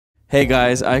Hey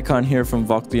guys, Icon here from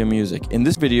Vochlea Music. In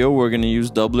this video, we're going to use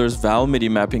Dubler's Vowel MIDI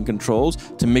mapping controls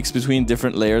to mix between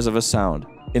different layers of a sound.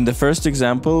 In the first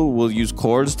example, we'll use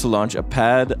chords to launch a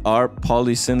pad, ARP,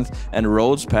 polysynth, and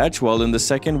Rhodes patch, while in the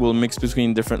second, we'll mix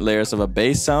between different layers of a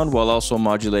bass sound while also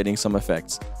modulating some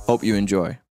effects. Hope you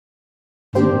enjoy.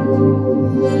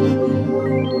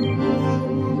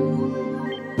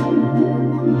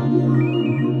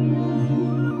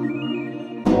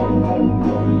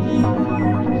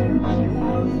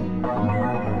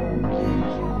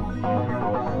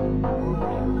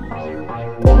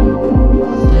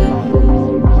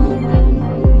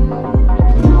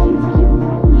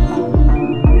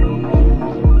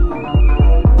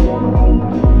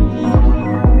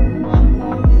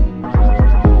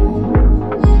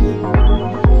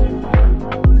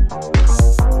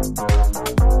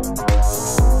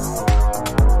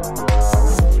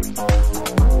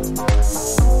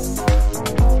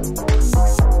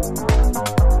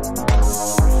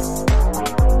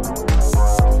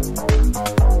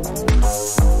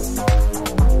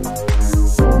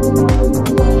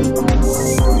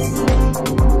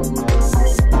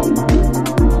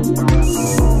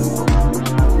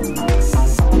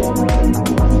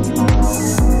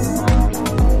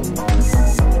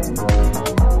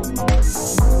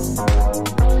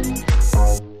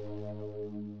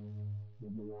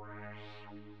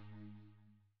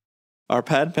 Our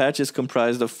pad patch is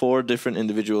comprised of 4 different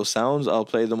individual sounds. I'll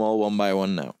play them all one by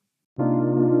one now.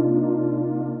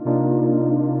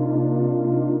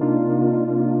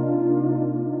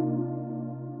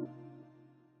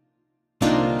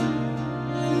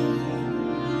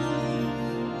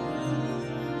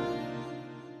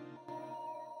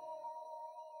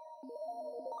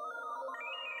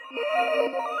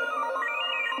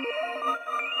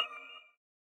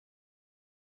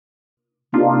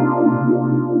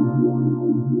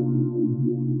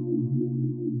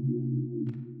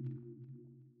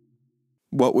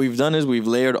 What we've done is we've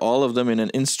layered all of them in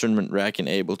an instrument rack in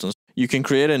Ableton. You can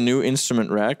create a new instrument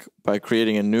rack by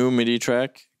creating a new MIDI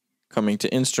track, coming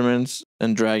to Instruments,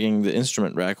 and dragging the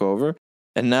instrument rack over.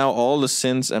 And now all the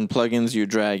synths and plugins you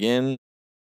drag in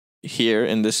here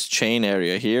in this chain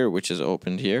area here, which is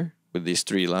opened here with these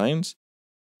 3 lines,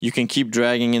 you can keep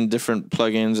dragging in different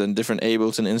plugins and different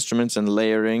Ableton instruments and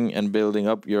layering and building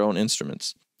up your own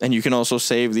instruments. And you can also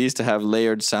save these to have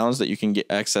layered sounds that you can get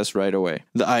access right away.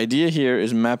 The idea here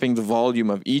is mapping the volume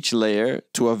of each layer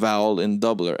to a vowel in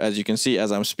Dubler. As you can see,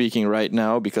 as I'm speaking right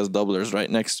now, because Dubler is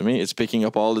right next to me, it's picking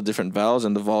up all the different vowels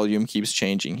and the volume keeps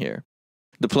changing here.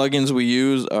 The plugins we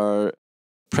use are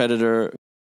Predator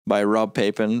by Rob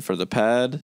Papin for the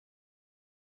pad,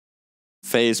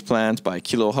 Phase Plant by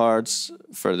Kilohertz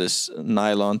for this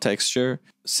nylon texture,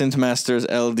 Synthmaster's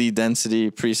LD Density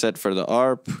preset for the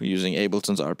ARP using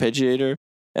Ableton's arpeggiator,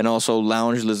 and also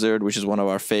Lounge Lizard, which is one of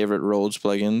our favorite Rhodes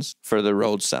plugins for the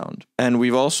Rhodes sound. And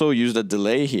we've also used a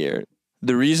delay here.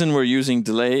 The reason we're using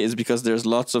delay is because there's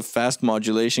lots of fast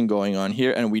modulation going on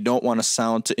here and we don't want a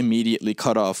sound to immediately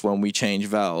cut off when we change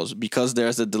vowels. Because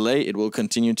there's a delay, it will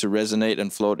continue to resonate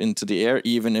and float into the air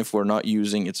even if we're not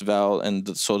using its vowel,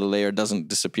 and so the layer doesn't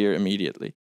disappear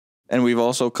immediately. And we've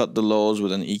also cut the lows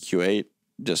with an EQ8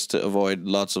 just to avoid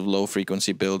lots of low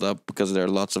frequency buildup, because there are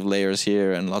lots of layers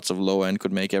here and lots of low end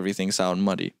could make everything sound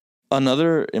muddy.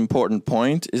 Another important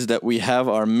point is that we have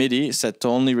our MIDI set to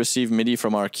only receive MIDI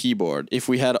from our keyboard. If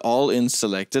we had all in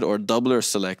selected or Dubler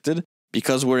selected,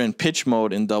 because we're in pitch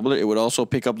mode in Dubler, it would also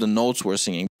pick up the notes we're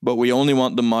singing. But we only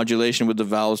want the modulation with the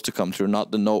vowels to come through,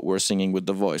 not the note we're singing with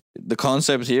the voice. The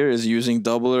concept here is using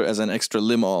Dubler as an extra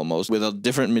limb almost. With a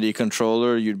different MIDI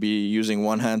controller, you'd be using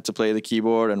one hand to play the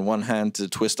keyboard and one hand to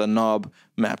twist a knob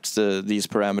mapped to these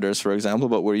parameters, for example,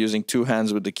 but we're using 2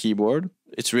 hands with the keyboard.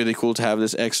 It's really cool to have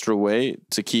this extra way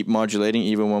to keep modulating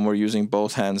even when we're using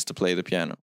both hands to play the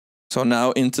piano. So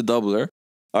now into Dubler.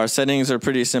 Our settings are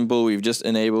pretty simple. We've just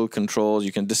enabled controls.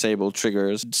 You can disable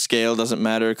triggers. Scale doesn't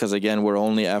matter because, again, we're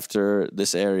only after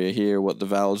this area here, what the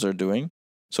vowels are doing.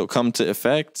 So come to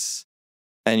Effects,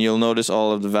 and you'll notice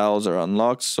all of the vowels are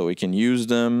unlocked so we can use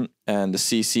them. And the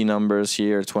CC numbers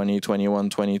here, 20, 21,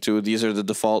 22, these are the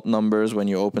default numbers when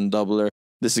you open Dubler.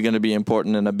 This is going to be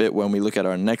important in a bit when we look at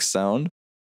our next sound.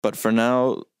 But for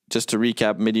now, just to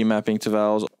recap MIDI mapping to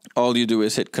vowels, all you do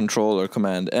is hit Control or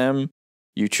Command M.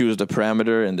 You choose the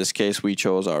parameter. In this case, we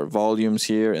chose our volumes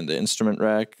here in the instrument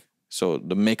rack. So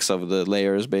the mix of the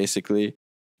layers, basically.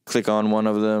 Click on one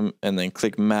of them and then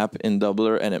click Map in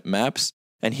Dubler and it maps.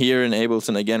 And here in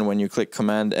Ableton, again, when you click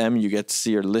Command M, you get to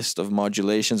see your list of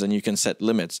modulations and you can set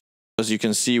limits. As you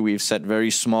can see, we've set very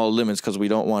small limits because we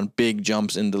don't want big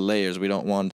jumps in the layers. We don't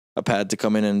want a pad to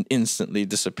come in and instantly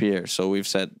disappear. So we've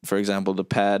set, for example, the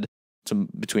pad to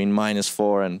between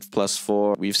 -4 and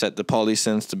 +4. We've set the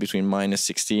polysynth to between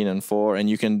 -16 and 4, and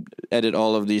you can edit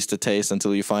all of these to taste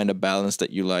until you find a balance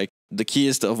that you like. The key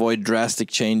is to avoid drastic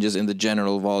changes in the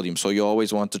general volume, so you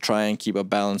always want to try and keep a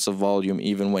balance of volume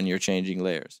even when you're changing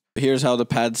layers. Here's how the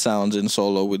pad sounds in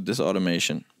solo with this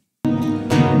automation.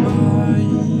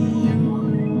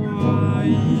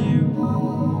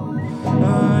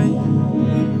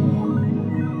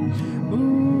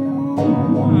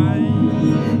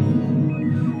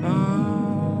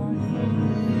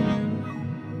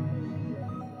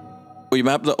 We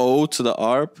map the O to the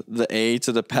ARP, the A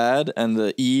to the pad, and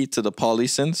the E to the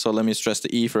polysynth. So let me stress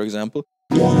the E, for example.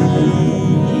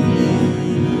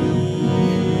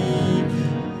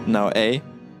 Now A.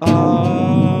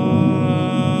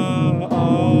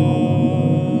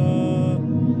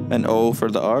 And O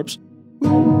for the ARPs.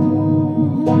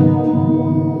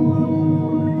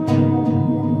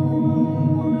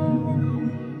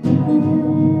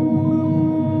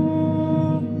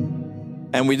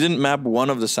 And we didn't map one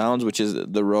of the sounds, which is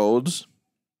the Rhodes.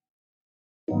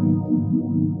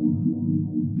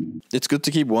 It's good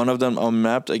to keep one of them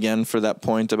unmapped, again, for that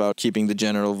point about keeping the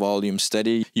general volume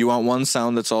steady. You want one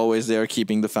sound that's always there,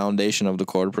 keeping the foundation of the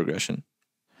chord progression.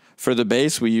 For the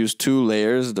bass, we use 2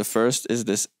 layers. The first is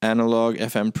this analog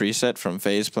FM preset from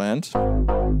Phase Plant.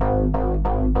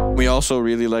 We also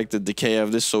really like the decay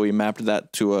of this, so we mapped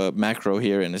that to a macro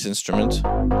here in this instrument.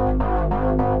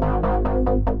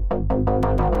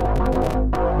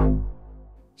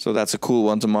 So that's a cool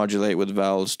one to modulate with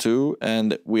vowels too.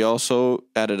 And we also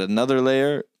added another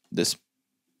layer, this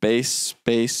bass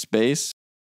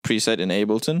preset in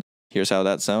Ableton. Here's how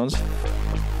that sounds.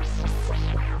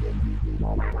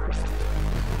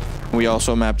 We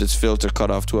also mapped its filter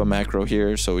cutoff to a macro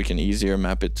here, so we can easier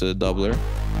map it to Dubler.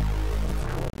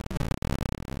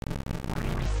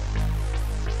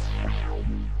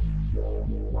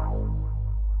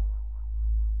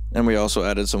 And we also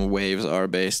added some waves R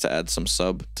bass to add some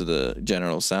sub to the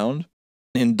general sound.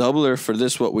 In Dubler, for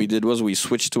this, what we did was we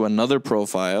switched to another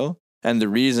profile, and the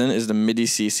reason is the MIDI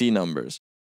CC numbers.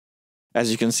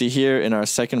 As you can see here in our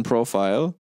second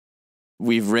profile,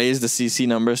 we've raised the CC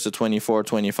numbers to 24,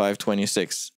 25,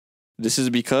 26. This is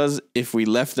because if we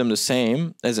left them the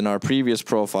same as in our previous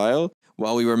profile,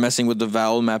 while we were messing with the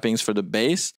vowel mappings for the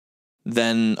bass,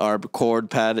 then our chord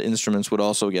pad instruments would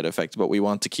also get affected, but we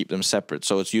want to keep them separate.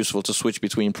 So it's useful to switch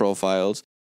between profiles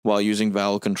while using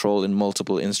vowel control in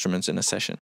multiple instruments in a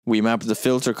session. We mapped the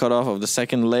filter cutoff of the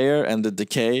second layer and the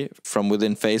decay from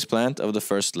within Phase Plant of the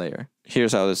first layer.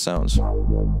 Here's how this sounds.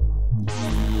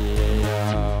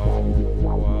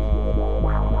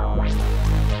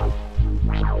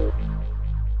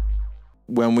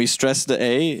 When we stress the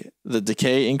A, the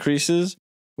decay increases.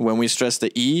 When we stress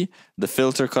the E, the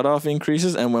filter cutoff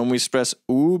increases. And when we stress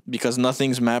U, because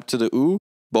nothing's mapped to the U,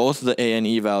 both the A and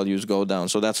E values go down.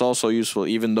 So that's also useful.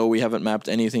 Even though we haven't mapped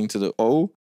anything to the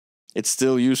O, it's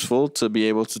still useful to be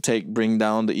able to bring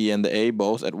down the E and the A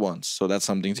both at once. So that's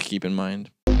something to keep in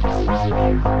mind.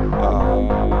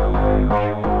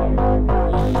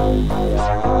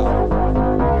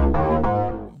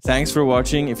 Thanks for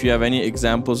watching. If you have any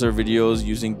examples or videos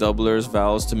using doublers,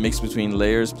 vowels to mix between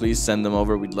layers, please send them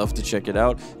over. We'd love to check it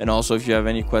out. And also, if you have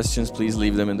any questions, please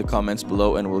leave them in the comments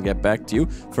below and we'll get back to you.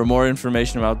 For more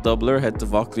information about Dubler, head to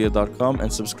vochlea.com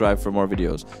and subscribe for more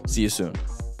videos. See you soon.